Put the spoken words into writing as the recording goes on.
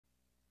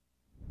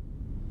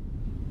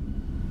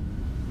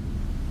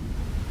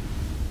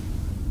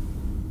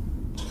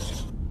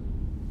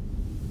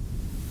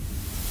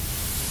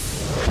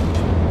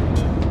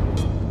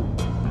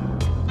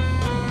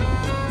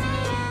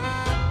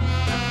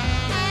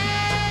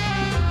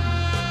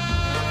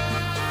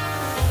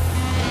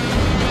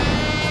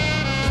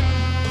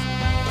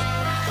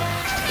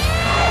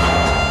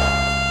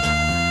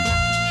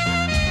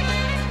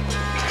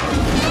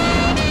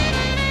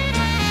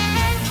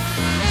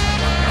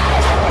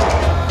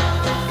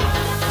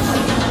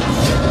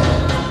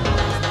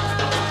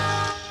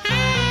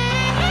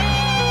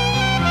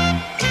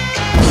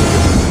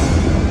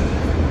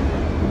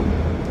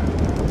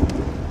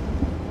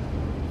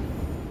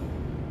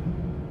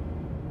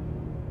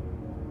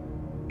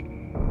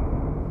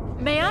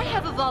May I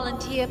have a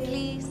volunteer,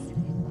 please?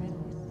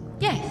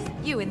 Yes,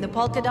 you in the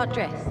polka dot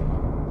dress.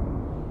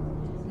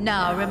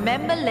 Now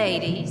remember,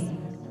 ladies,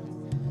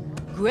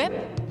 grip,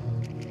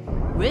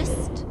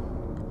 wrist,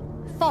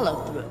 follow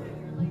through.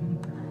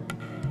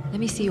 Let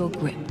me see your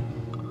grip.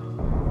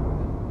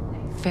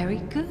 Very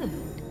good.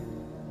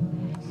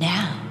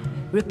 Now,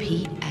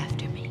 repeat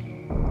after me.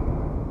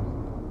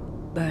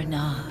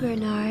 Bernard.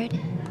 Bernard.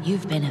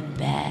 You've been a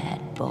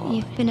bad boy.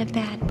 You've been a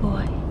bad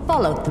boy.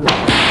 Follow through.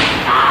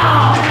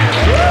 Oh!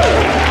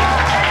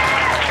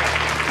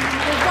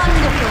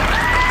 Wonderful.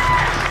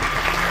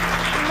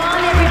 Come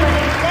on,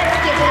 everybody. Let's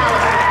give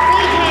Alice a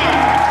big hand.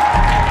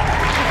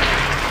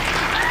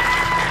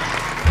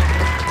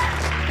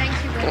 Thank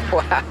you, Bernard.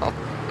 Wow.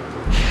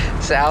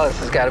 This Alice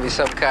has got to be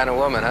some kind of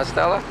woman, huh,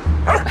 Stella?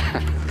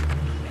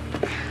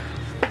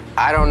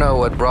 I don't know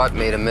what brought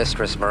me to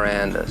Mistress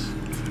Miranda's.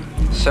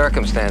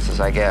 Circumstances,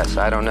 I guess.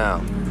 I don't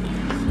know.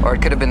 Or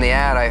it could have been the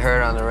ad I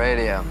heard on the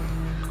radio.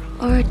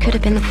 Or it could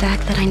have been the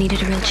fact that I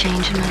needed a real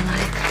change in my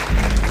life.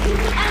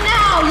 And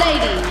now,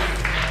 ladies,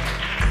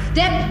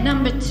 step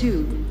number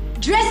 2.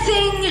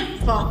 Dressing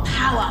for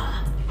power.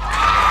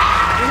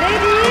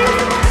 Ladies,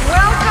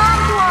 welcome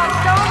to our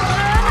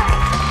dungeon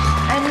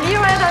and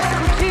Miranda's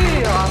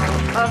couture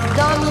of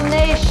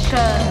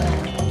domination.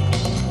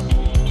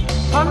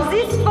 From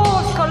this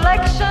fall's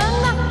collection,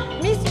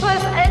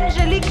 Mistress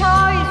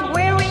Angelica is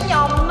wearing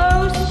our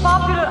most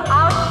popular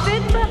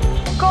outfit,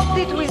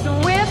 complete with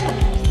whip,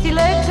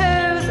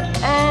 stilettos,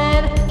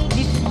 and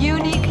this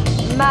unique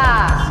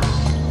mask.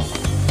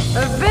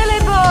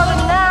 Available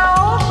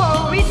now for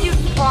a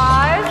reduced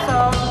price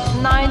of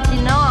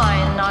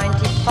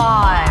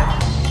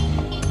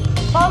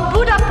 $99.95. From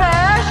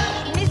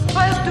Budapest,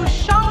 Mistress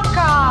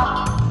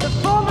Dushanka, the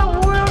former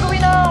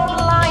world-renowned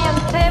lion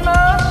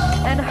tamer,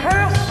 and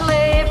her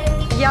slave,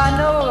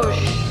 Janos.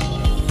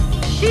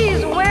 She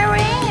is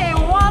wearing a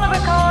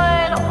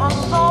one-of-a-kind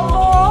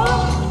ensemble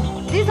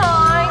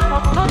designed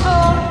for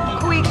total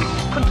quick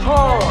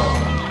control.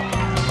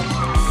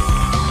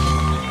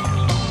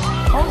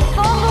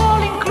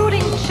 Ensemble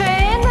including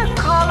chain,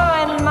 collar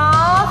and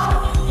mask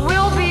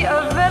will be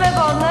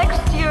available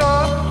next year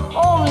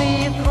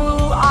only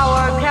through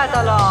our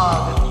catalog.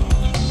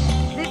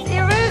 This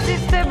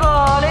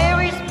irresistible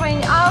airy spring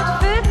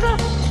outfit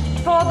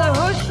for the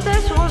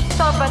hostess will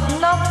stop at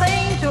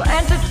nothing to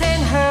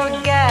entertain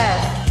her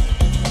guests.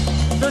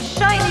 The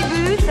shiny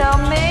boots are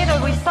made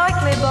of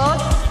recyclable,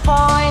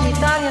 fine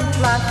Italian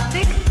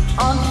plastic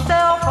on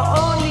sale for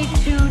only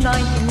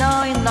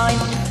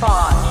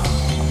 $299.95.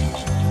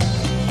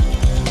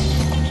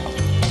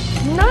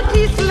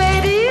 Notice,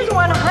 ladies,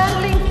 when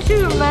handling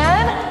 2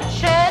 men,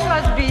 chain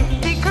must be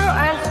thicker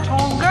and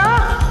stronger.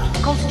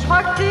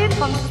 Constructed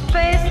from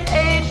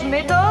space-age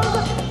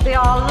metals, they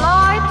are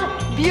light,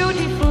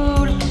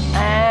 beautiful,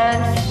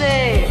 and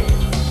safe.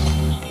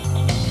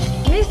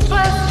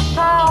 Mistress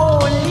Shao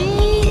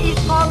Li is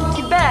from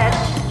Tibet.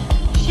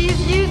 She's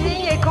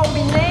using a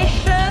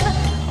combination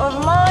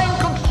of mind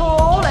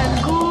control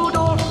and good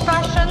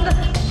old-fashioned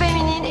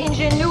feminine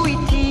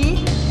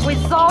ingenuity,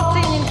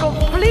 resulting in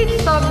complete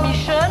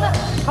submission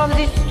from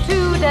these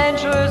 2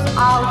 dangerous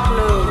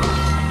outlaws.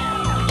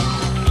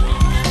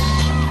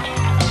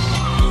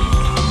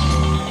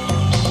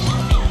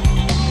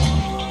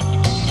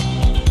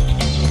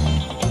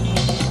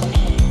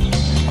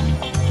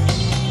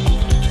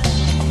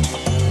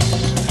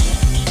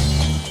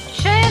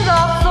 Chains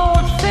are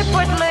sold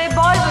separately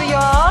by the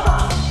yard,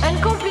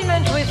 and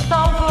complimentary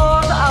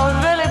samples are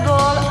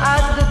available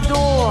at the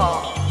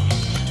door.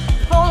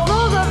 For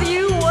those of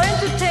you who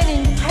entertain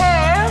in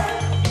pairs,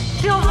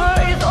 silver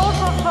is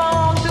also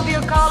found to be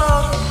a color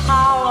of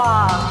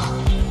power.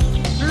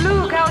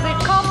 Look how they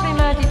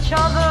complement each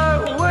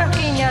other,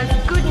 working as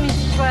good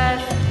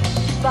mistress,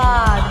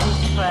 bad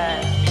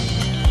mistress.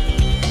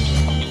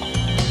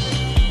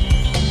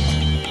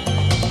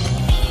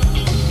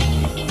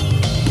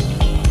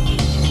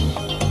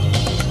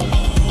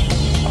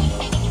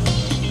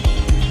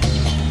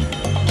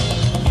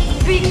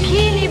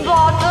 Bikini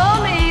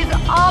bottom is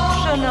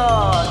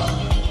optional.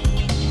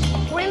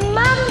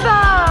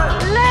 Remember,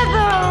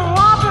 leather,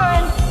 rubber,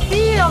 and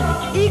steel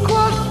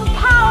equals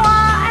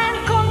power and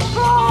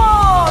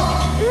control.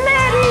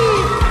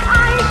 Ladies,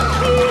 I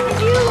give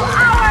you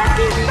our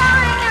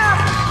designer,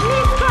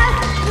 Mistress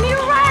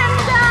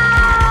Miranda.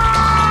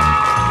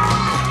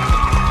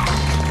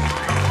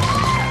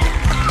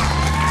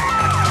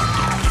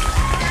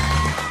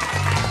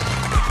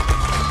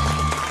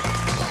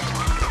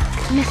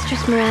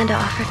 Mistress Miranda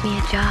offered me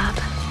a job.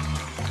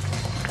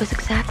 It was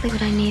exactly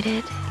what I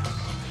needed.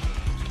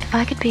 If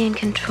I could be in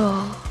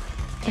control,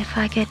 if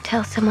I could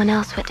tell someone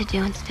else what to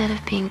do instead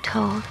of being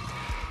told,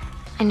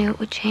 I knew it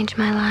would change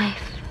my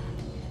life.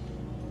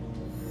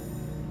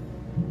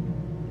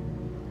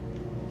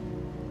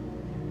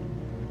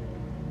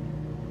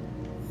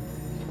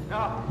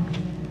 No.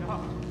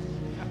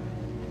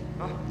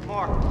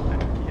 More.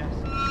 Yes.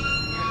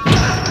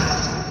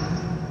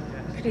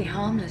 Pretty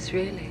harmless,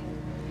 really.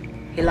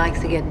 He likes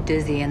to get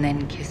dizzy and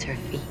then kiss her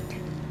feet.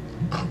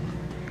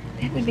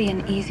 They're That would be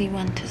an easy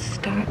one to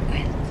start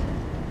with.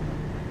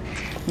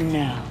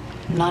 No,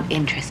 not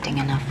interesting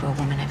enough for a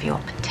woman of your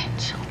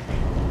potential.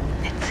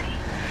 Let's see.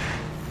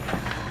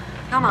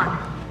 Come on.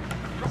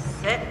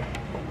 Sit.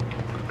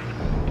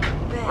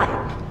 Beg.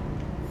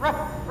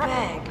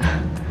 Beg.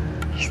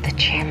 He's the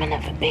chairman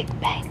of a big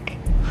bank.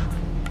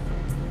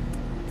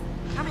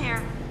 Come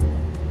here.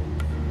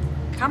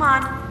 Come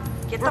on.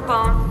 Get the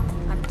bone.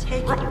 I'm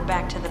taking you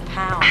back to the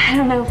pound. I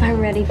don't know if I'm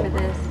ready for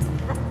this.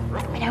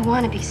 I mean, I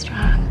want to be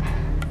strong.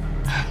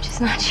 I'm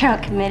just not sure how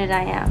committed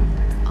I am.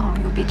 Oh,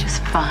 you'll be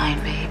just fine,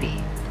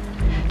 baby.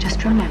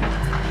 Just remember,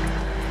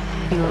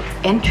 you're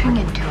entering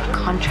into a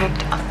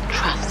contract of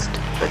trust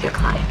with your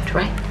client,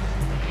 right?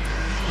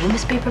 You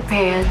must be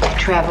prepared to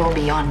travel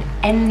beyond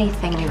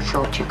anything you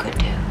thought you could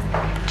do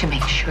to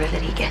make sure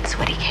that he gets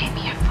what he came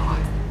here for.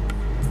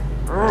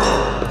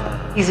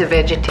 He's a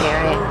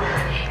vegetarian.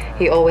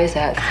 He always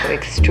asks for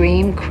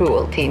extreme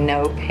cruelty,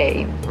 no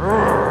pain.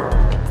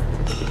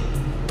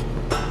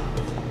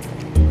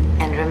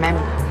 And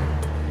remember,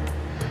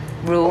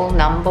 rule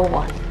number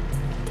 1,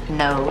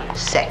 no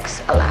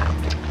sex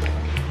allowed.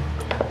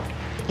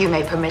 You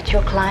may permit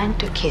your client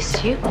to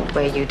kiss you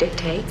where you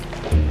dictate.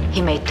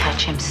 He may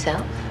touch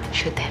himself,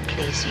 should that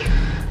please you.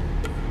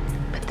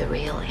 But the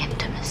real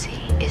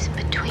intimacy is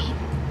between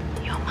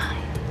your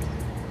minds.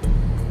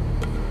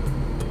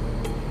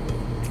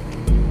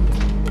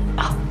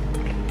 Oh,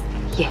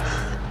 yes,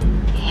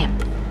 him.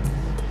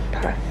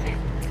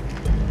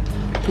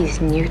 Perfect.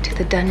 He's new to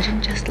the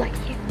dungeon just like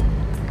you.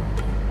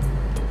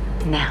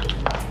 Now,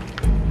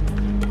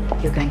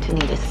 you're going to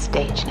need a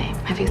stage name.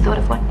 Have you thought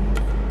of one?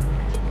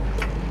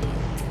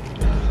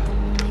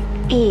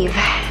 Eve.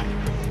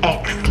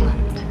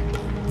 Excellent.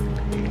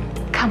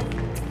 Come.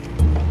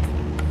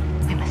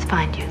 We must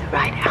find you the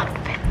right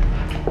outfit.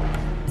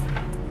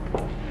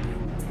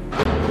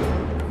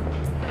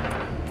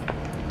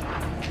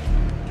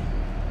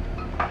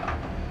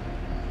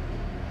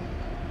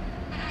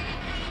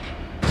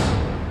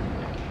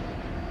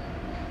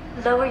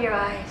 Lower your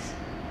eyes.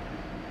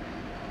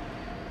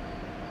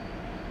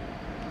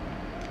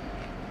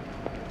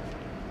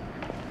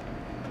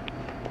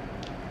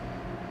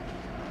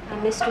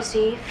 I'm Mistress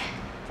Eve,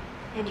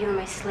 and you're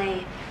my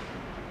slave.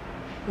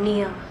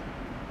 Kneel.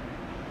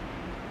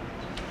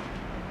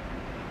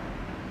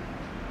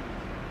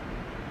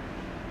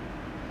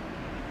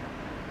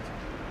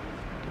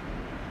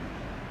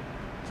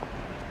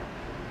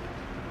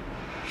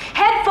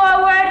 Head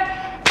forward,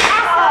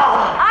 ass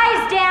up,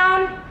 eyes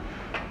down.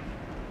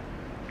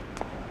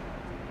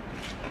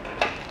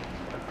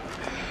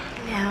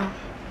 Now,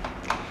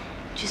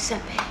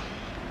 Giuseppe,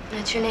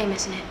 that's your name,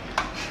 isn't it?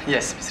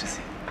 Yes, Mistress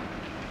Eve.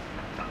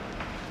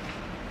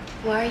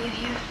 Why are you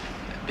here?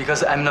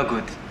 Because I'm no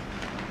good.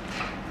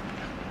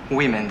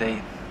 Women,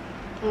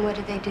 And what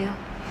do they do?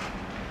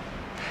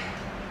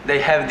 they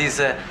have these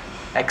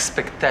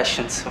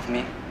expectations of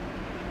me.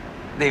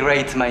 They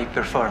rate my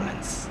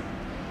performance.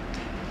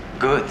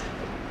 Good.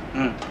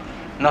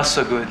 Not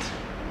so good.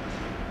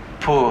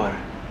 Poor.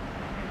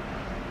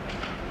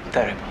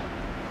 Terrible.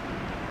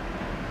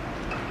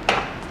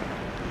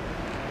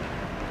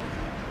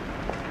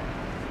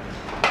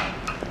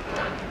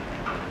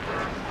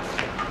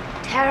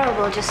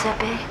 Terrible,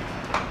 Giuseppe.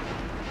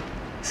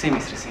 See,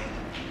 Mistress Eve,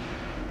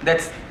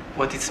 that's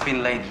what it's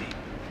been lately.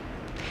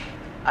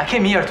 I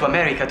came here to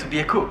America to be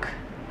a cook,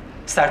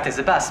 start as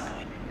a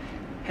busboy.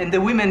 And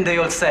the women, they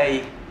all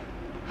say,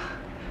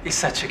 he's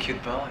such a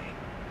cute boy.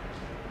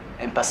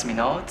 And pass me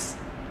notes,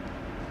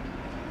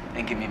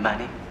 and give me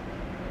money.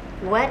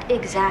 What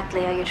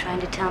exactly are you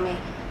trying to tell me,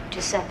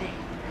 Giuseppe?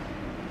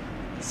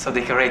 So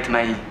they can rate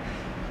my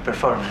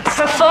performance.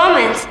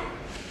 Performance?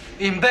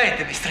 In bed,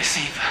 Mistress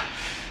Eve.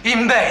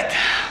 In bed.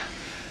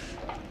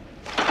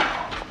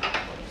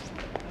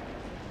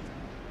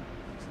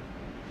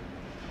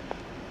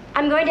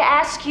 I'm going to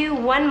ask you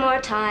one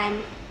more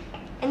time.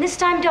 And this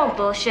time, don't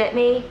bullshit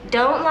me.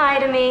 Don't lie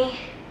to me.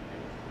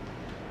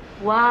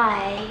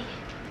 Why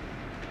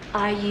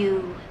are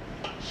you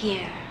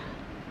here?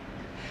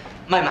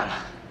 My mama.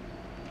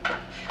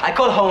 I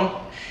call home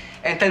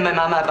and tell my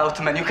mama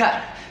about my new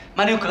car,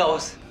 my new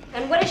clothes.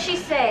 And what does she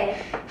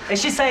say? And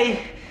she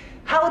say,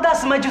 how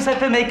does my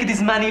Giuseppe make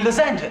this money in Los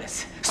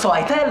Angeles? So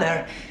I tell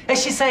her, and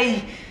she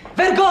say,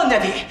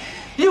 vergognati!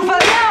 You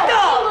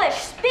No! English!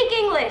 Speak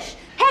English!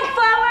 Head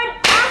forward,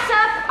 ass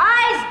up,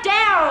 eyes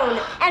down!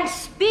 And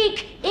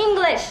speak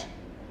English!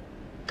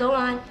 Go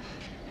on.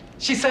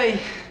 She say,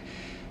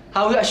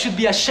 how I should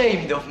be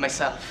ashamed of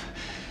myself.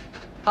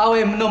 How I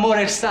am no more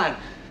her son.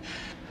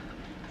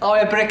 How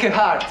I break her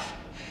heart.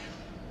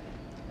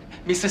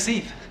 Mrs.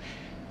 Eve,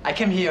 I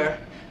came here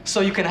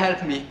so you can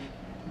help me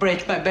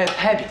break my bad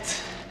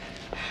habits.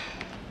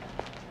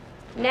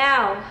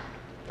 Now,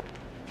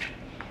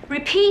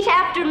 repeat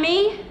after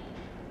me.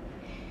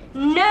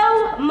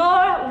 No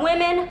more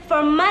women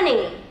for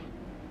money.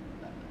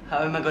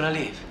 How am I gonna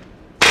live?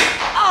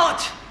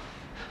 Ouch!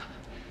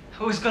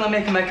 Who's gonna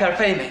make my car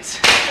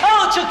payments?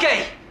 Ouch,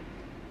 okay!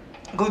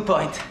 Good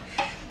point.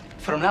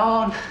 From now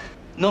on,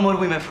 no more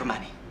women for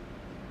money.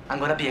 I'm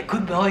gonna be a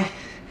good boy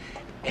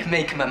and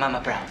make my mama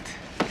proud.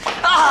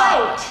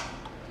 Wait!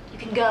 You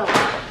can go.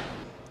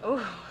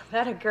 Oh,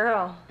 that a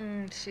girl.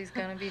 She's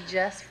gonna be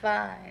just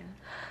fine.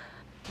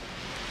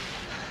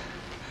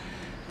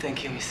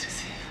 Thank you,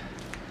 Mistress Eve.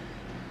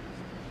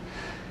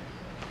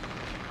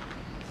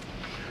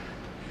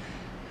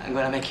 I'm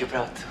gonna make you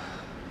proud too.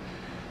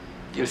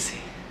 You'll see.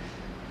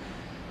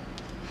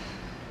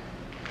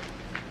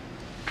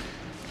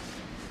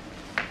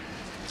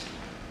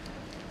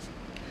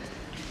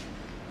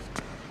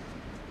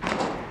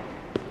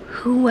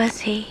 Who was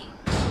he?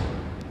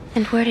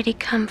 And where did he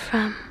come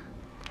from?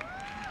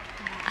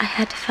 I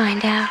had to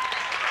find out.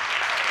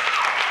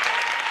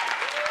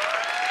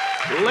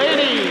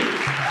 Ladies,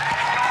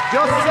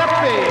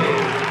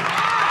 Giuseppe!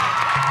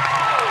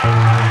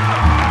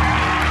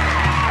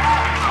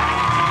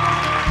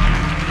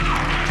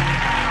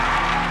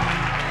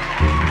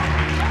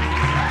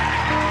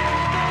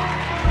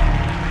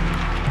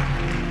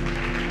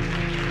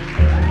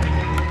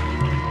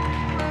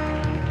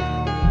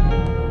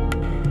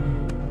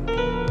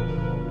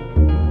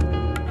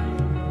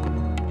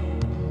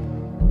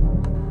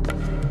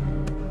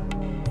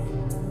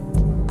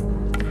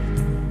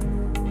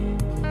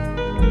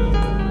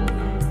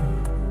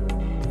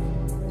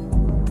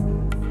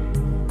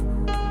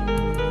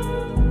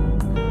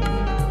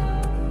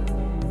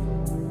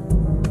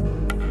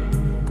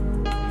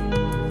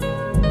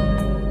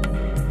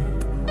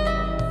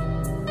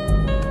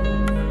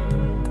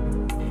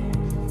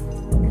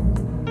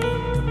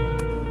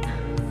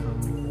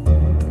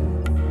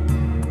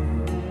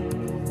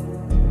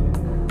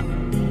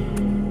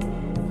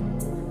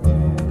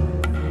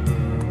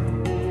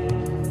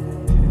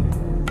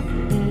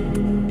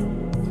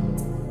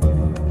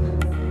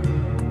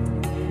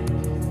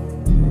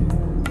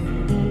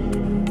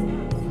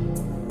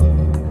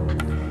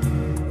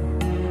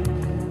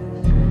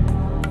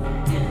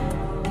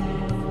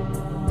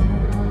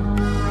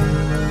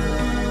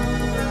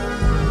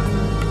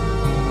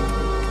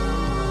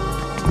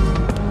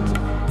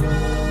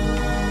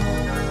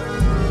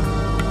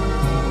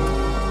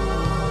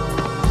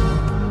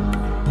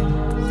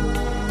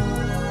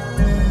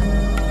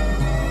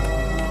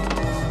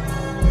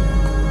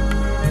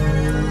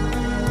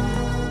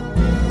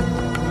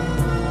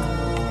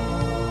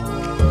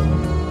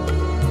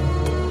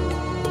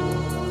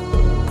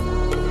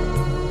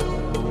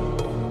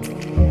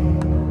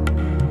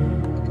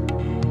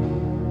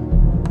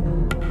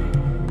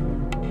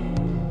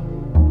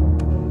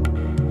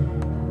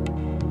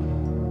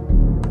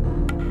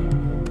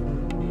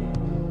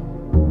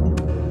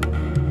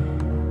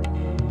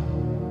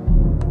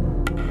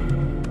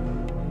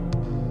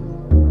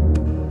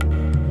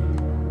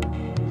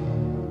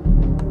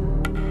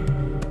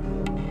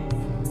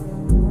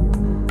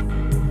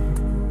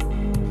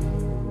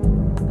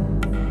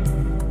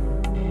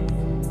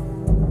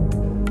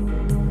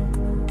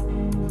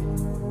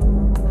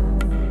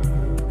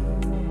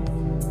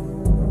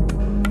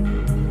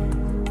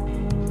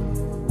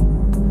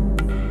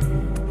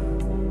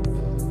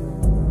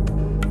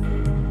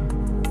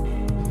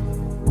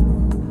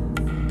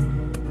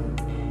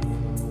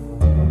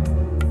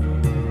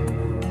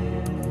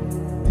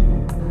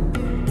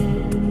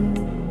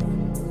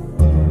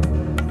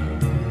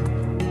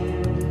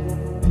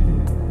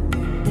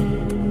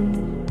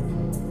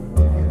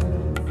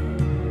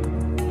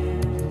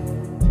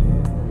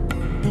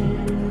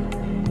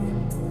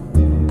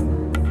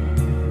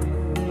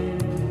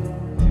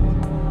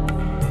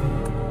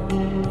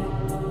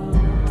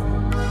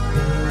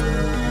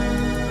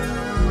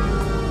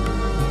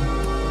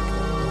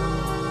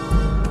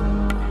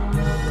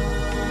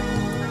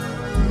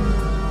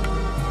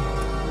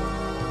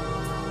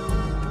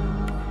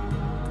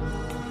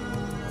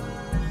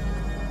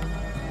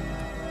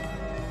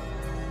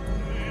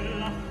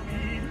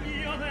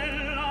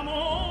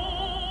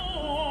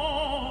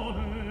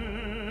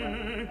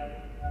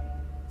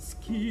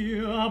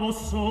 Schiavo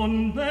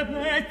son de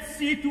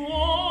pezzi tuoi,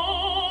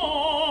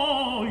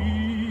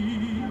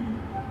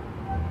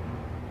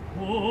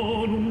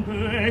 con un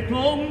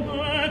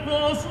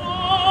beto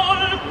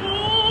sol tu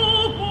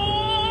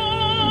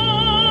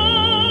puoi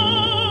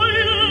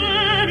le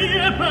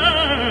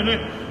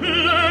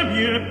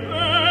mie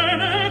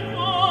pene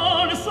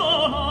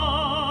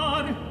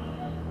consolar.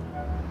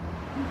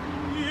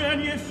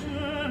 Vieni e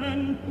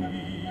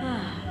senti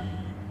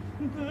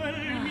del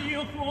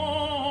mio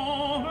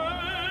cuore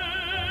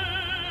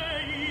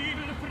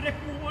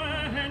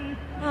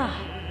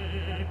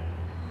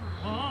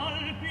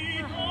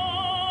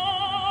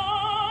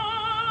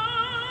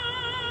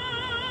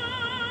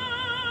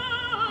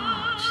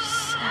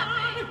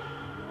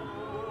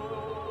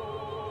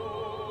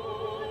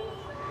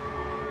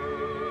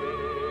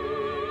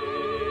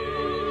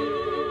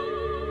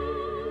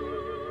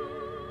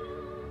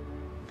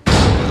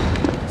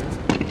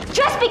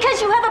Just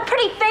because you have a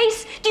pretty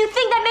face, do you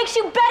think that makes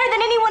you better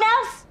than anyone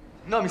else?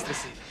 No,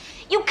 Mistress Eve.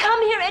 You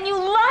come here and you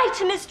lie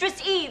to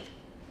Mistress Eve.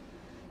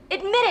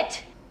 Admit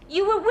it.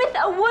 You were with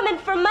a woman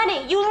for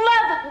money. You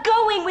love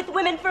going with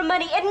women for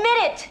money. Admit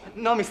it.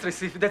 No,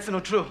 Mistress Eve, that's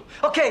not true.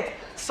 Okay,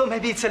 so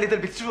maybe it's a little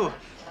bit true.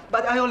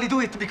 But I only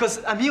do it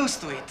because I'm used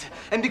to it.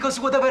 And because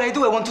whatever I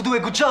do, I want to do a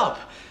good job.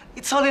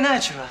 It's only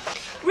natural.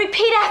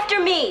 Repeat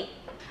after me.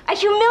 I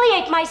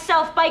humiliate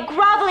myself by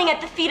groveling at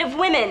the feet of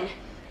women.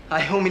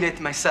 I humiliate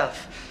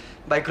myself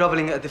by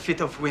groveling at the feet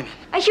of women.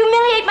 I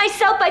humiliate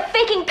myself by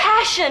faking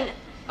passion.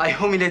 I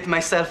humiliate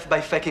myself by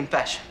faking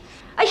passion.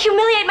 I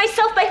humiliate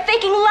myself by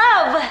faking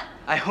love.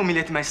 I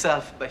humiliate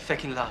myself by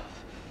faking love.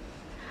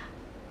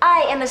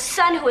 I am a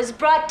son who has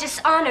brought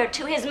dishonor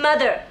to his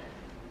mother.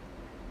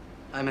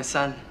 I'm a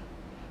son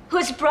who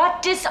has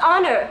brought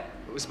dishonor.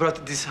 Who has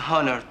brought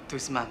dishonor to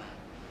his mama.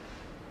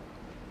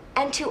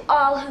 And to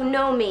all who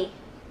know me.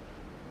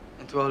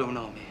 And to all who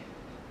know me.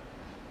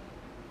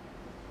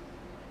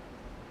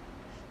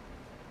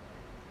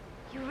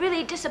 You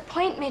really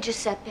disappoint me,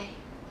 Giuseppe.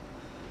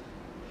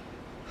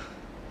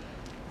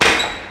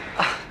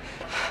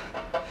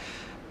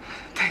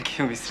 Thank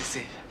you, Mistress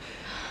Eve.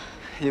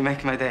 You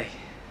make my day.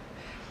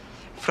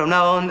 From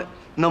now on,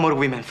 no more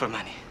women for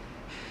money.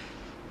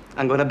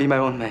 I'm gonna be my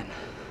own man.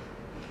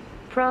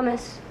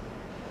 Promise.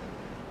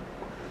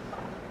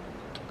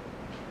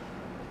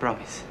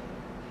 Promise.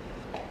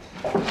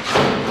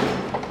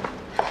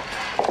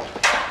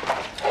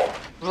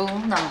 Rule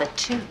number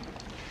 2.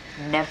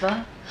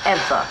 Never,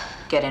 ever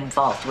get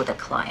involved with a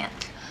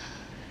client.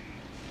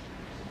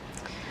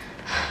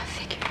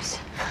 Figures.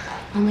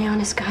 Only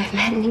honest guy I've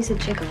met, and he's a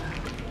gigolo.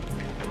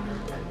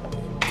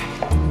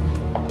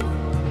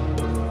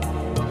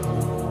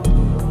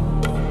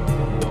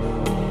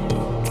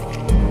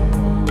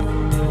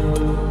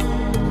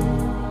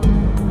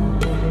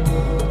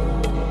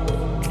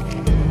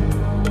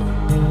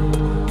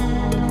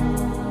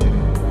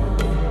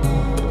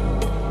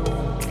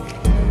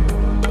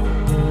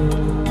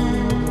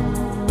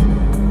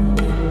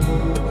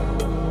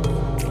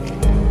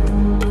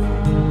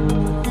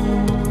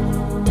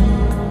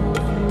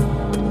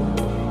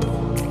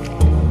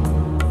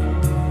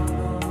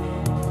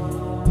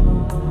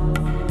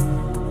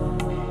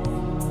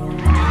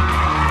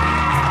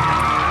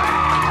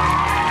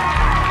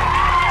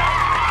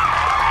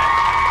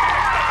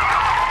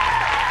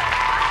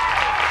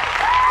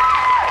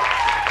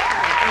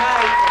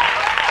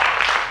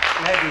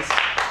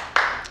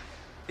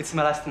 It's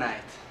my last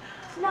night.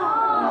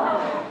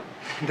 No!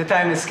 The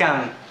time has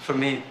come for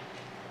me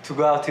to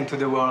go out into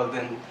the world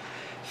and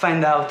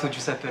find out who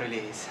Giuseppe really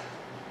is.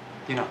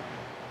 You know,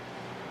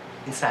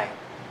 inside.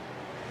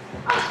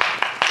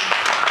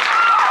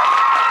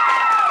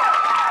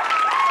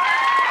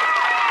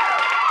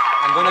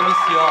 I'm gonna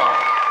miss you all.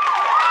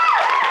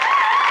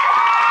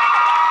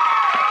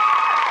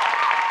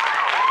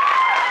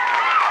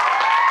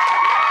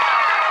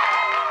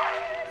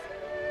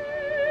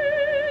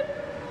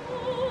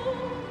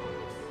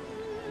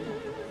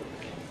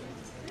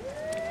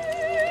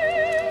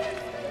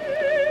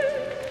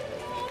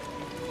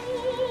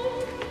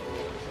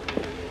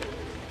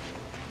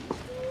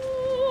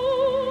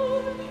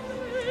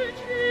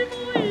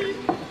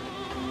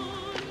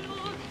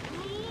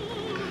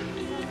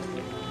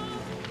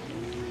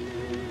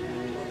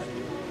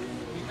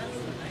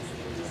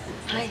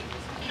 Hi.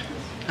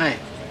 Hi.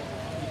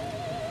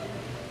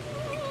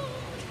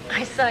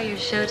 I saw your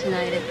show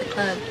tonight at the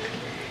club.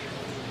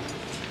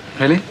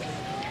 Really?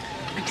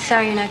 I'm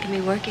sorry you're not going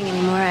to be working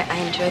anymore. I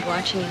enjoyed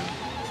watching you.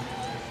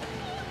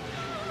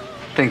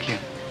 Thank you.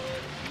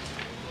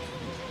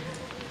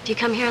 Do you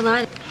come here a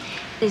lot?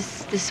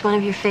 Is this one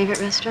of your favorite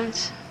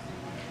restaurants?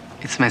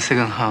 It's my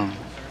second home.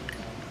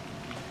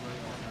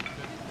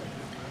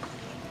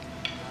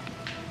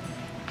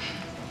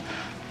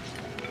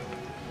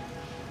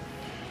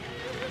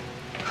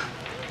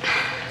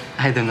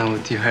 I don't know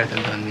what you heard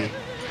about me,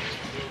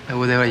 but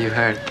whatever you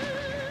heard,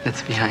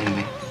 that's behind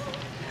me.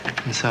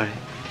 I'm sorry.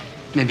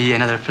 Maybe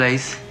another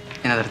place,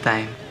 another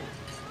time.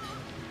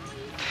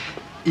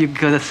 You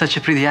got such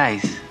a pretty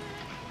eyes.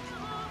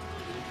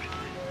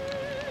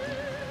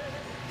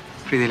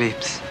 Pretty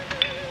lips.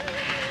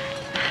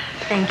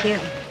 Thank you.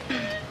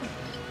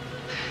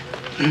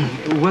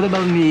 What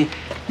about me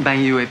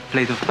buying you a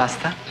plate of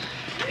pasta?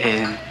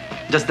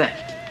 Just that.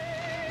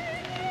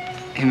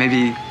 And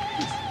maybe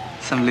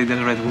some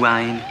little red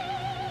wine.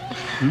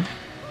 Hmm?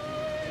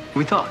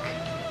 We talk.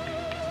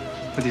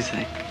 What do you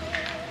say?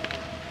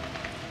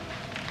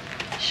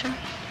 Sure.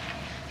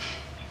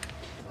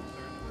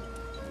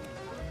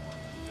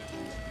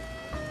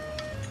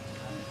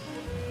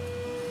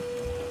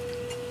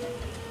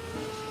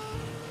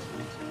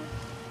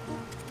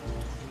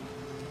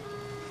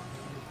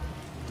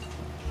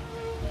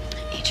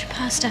 Eat your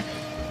pasta.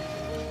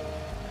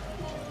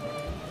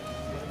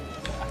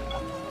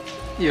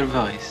 Your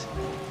voice.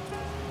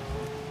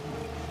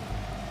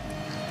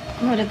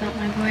 What about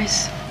my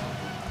voice?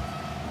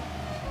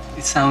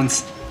 It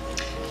sounds,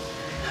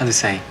 how to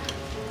say,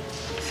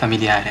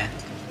 familiare.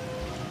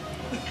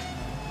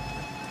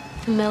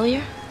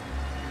 Familiar?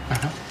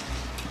 Uh-huh.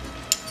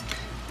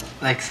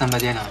 Like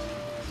somebody I know.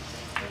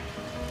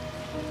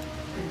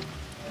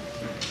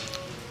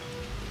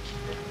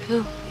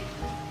 Who?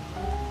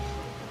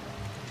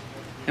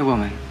 A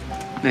woman.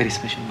 Very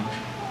special woman.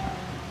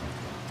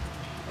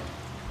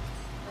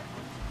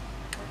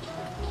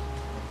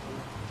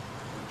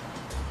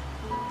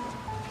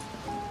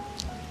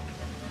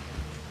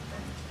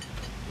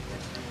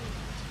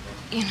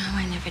 You know,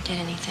 I never did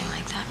anything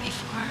like that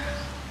before.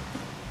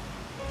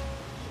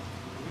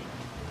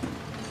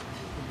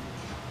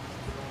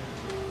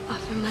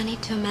 Offer money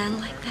to a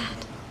man like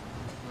that?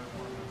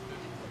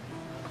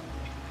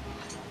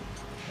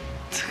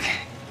 It's okay.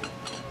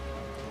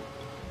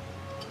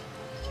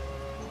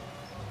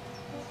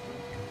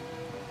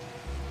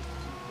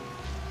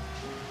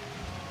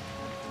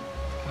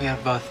 We are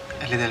both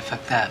a little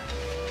fucked up.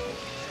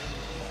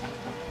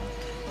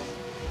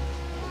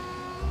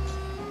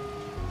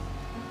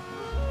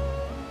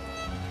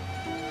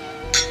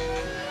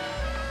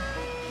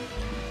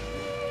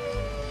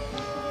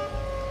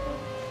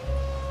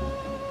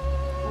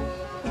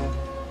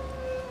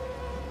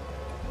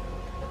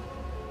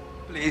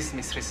 Please,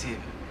 Miss Receive.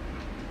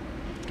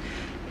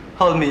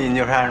 Hold me in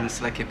your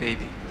arms like a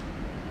baby.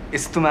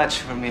 It's too much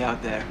for me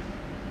out there.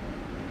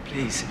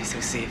 Please, Miss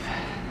Receive.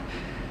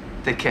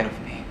 Take care of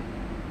me.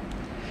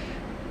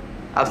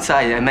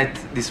 Outside, I met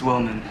this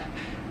woman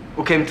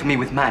who came to me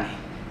with money.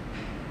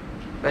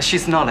 But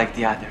she's not like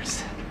the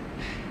others.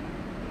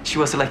 She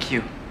was like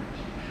you.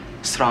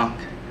 Strong,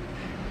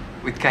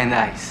 with kind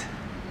eyes.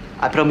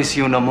 I promise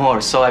you no more,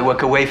 so I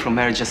walk away from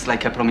her just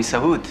like I promised I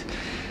would.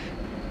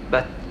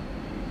 But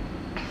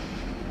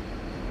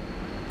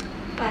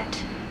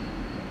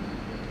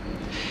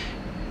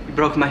it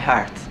broke my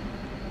heart.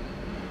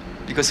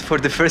 Because for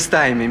the first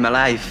time in my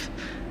life,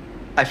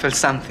 I felt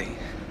something.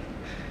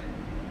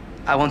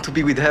 I want to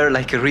be with her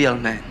like a real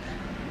man.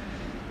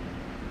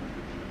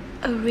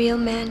 A real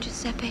man,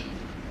 Giuseppe?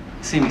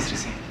 Si, Miss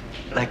Receive.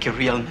 Like a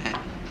real man.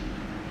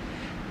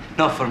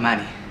 Not for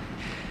money,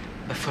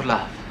 but for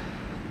love.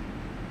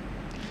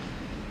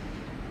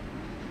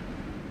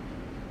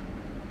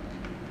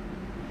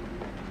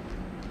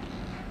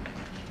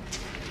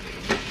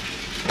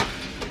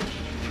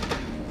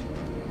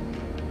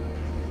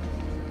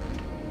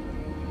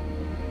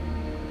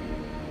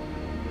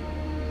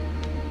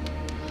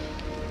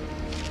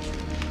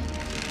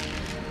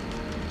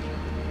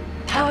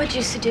 How would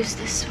you seduce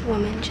this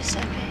woman,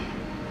 Giuseppe?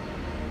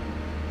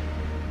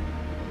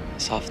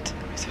 Soft,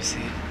 Miss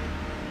Receive.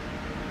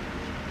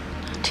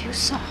 Not too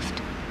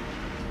soft.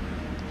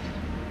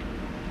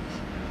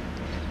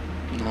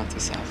 Not too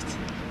soft.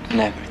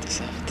 Never too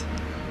soft.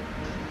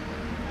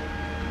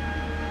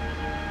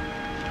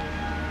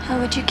 How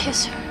would you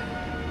kiss her?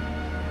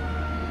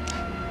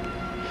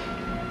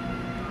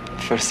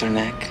 First her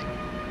neck,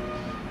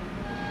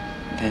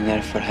 then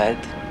her forehead,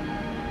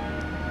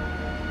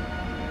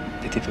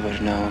 the tip of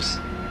her nose,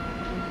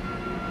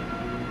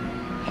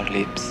 her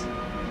lips,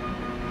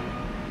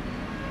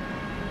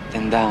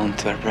 then down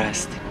to her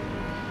breast,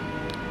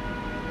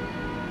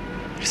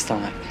 her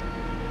stomach,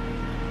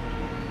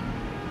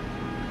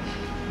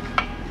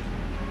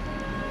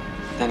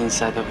 then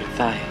inside of her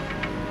thigh.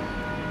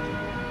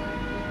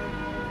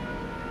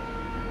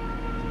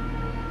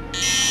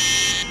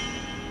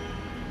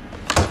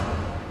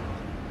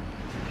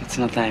 It's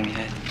not time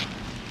yet.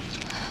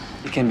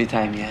 It can be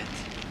time yet.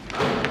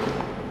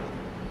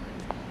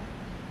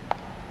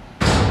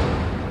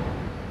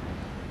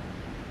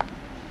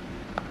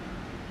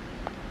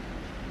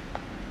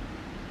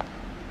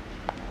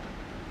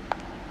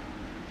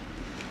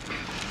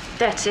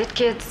 That's it,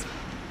 kids.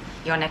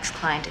 Your next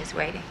client is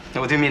waiting.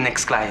 What do you mean,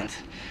 next client?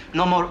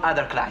 No more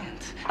other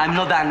client. I'm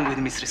not done with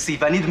Miss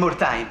Receive. I need more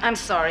time. I'm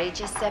sorry,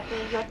 Giuseppe.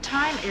 Your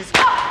time is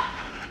up.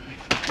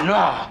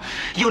 No,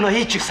 you don't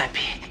hit Giuseppe.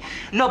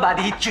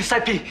 Nobody hit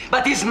Giuseppe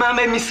but his mom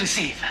and Miss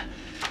Receive.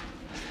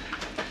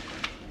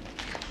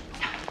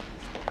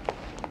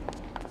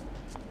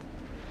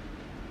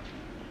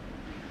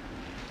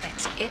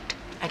 That's it.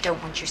 I don't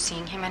want you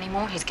seeing him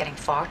anymore. He's getting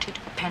far too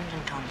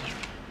dependent on you.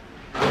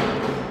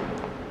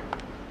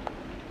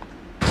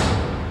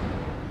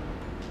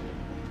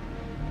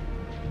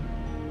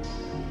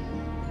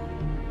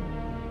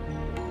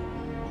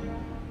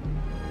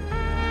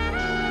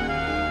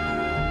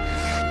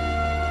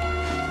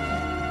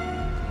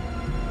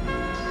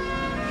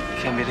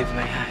 I can't believe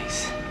my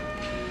eyes.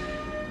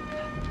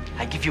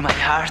 I give you my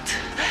heart,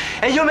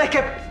 and you make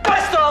a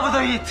best of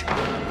it.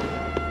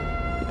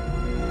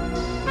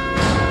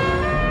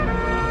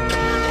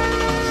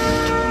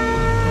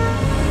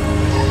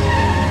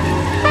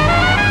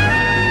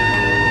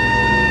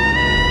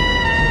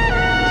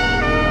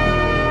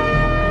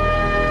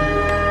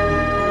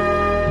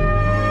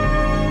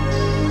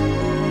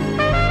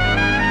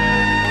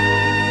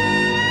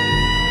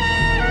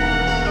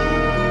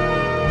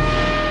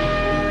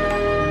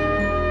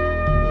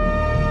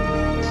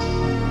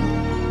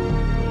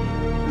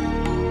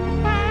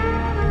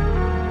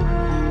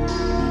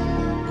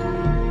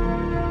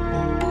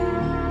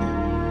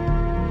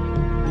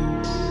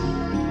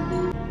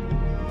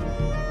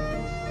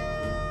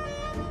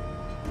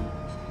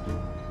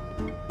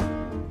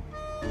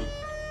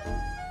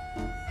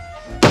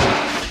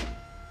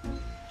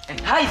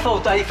 I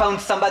thought I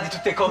found somebody to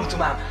take home to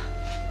Mama.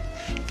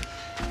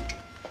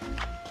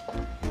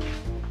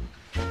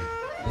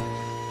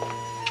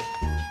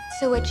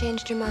 So what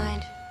changed your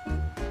mind?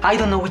 I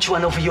don't know which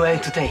one of you I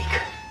had to take.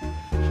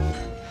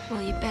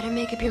 Well, you better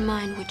make up your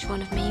mind which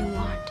one of me you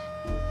want.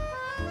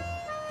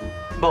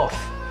 Both.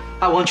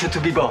 I want you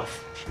to be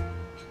both.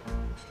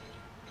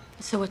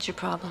 So what's your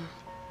problem?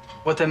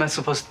 What am I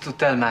supposed to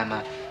tell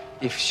Mama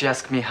if she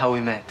asks me how we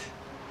met?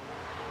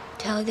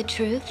 Tell her the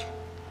truth?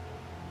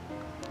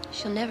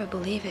 She'll never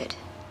believe it.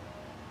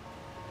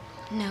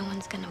 No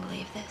one's gonna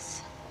believe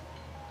this.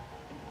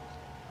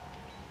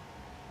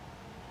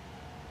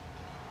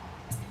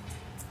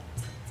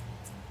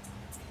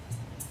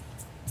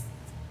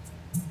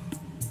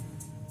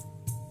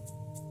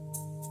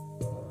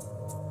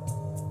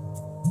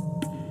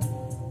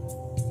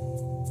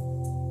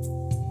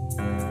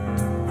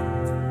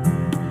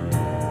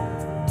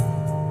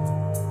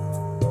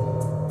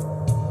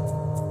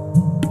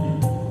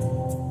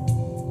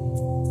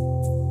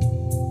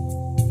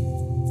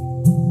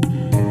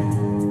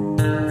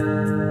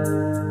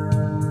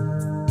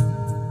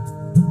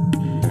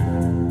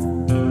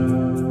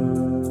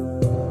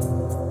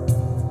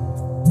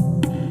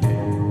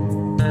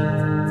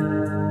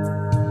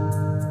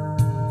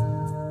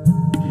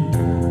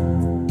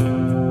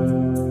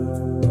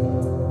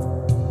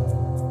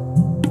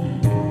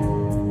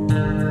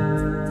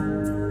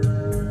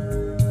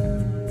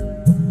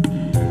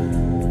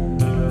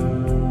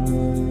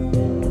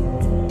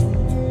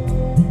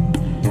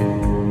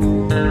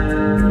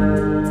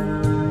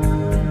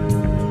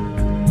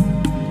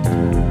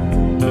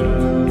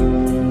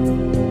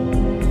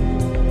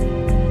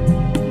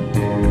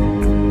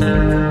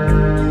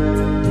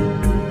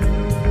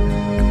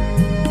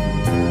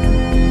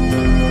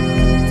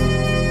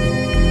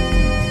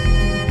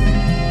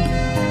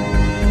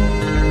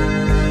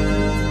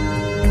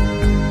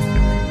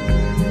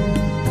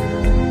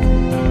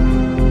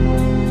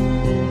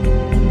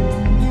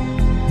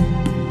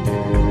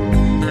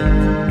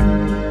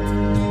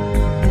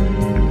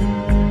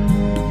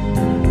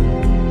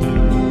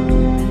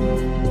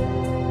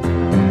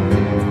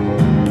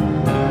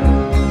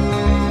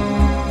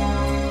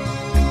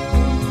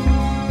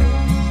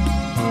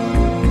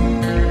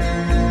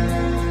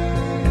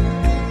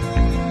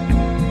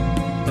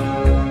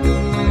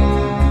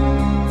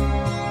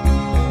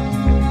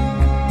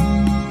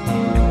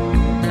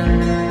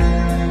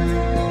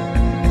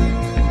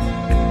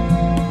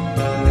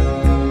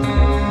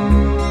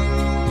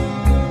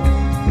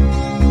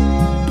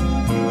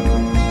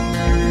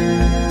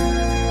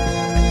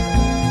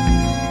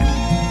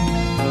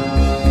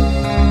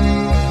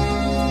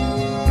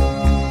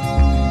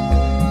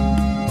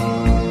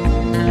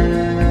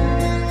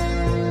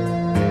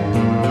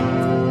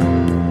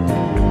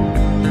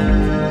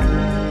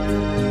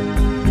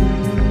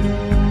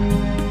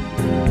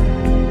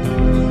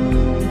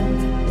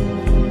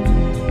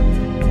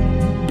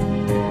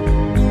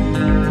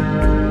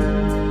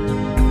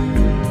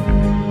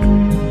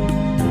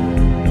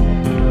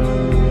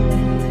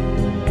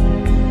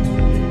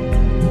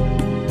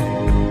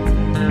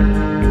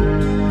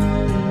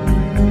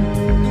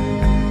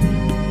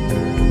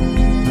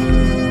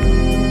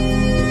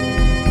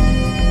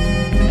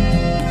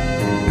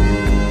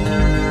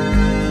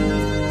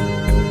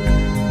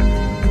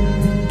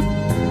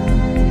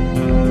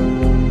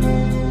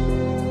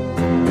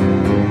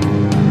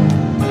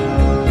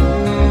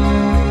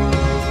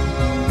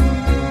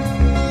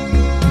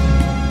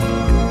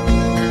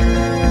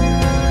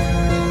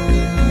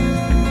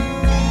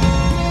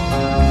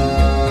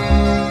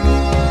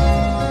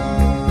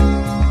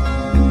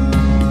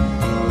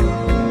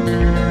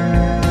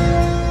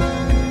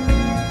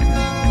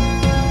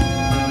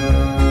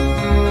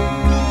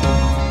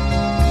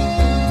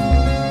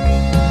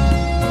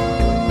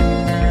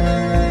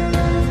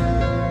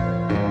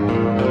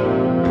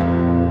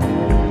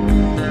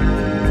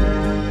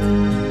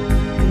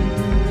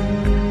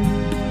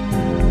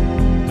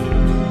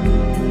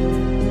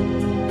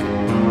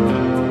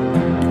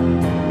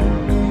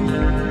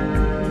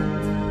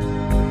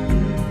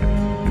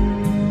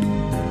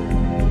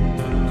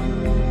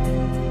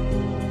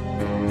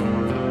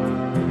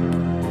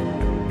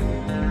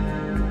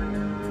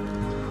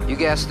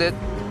 guessed it,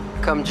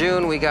 come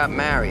June, we got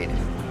married.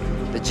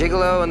 The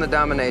gigolo and the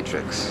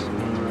dominatrix.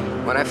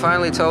 When I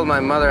finally told my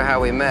mother how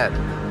we met,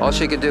 all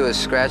she could do is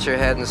scratch her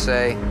head and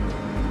say,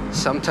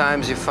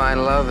 "Sometimes you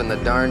find love in the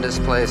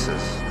darndest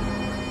places."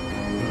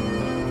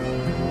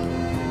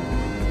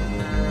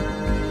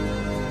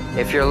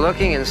 If you're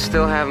looking and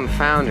still haven't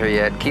found her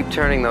yet, keep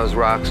turning those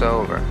rocks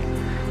over,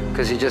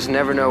 because you just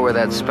never know where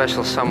that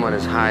special someone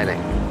is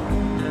hiding.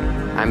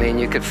 I mean,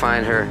 you could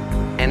find her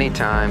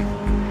anytime,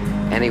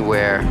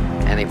 anywhere,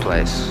 any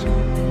place.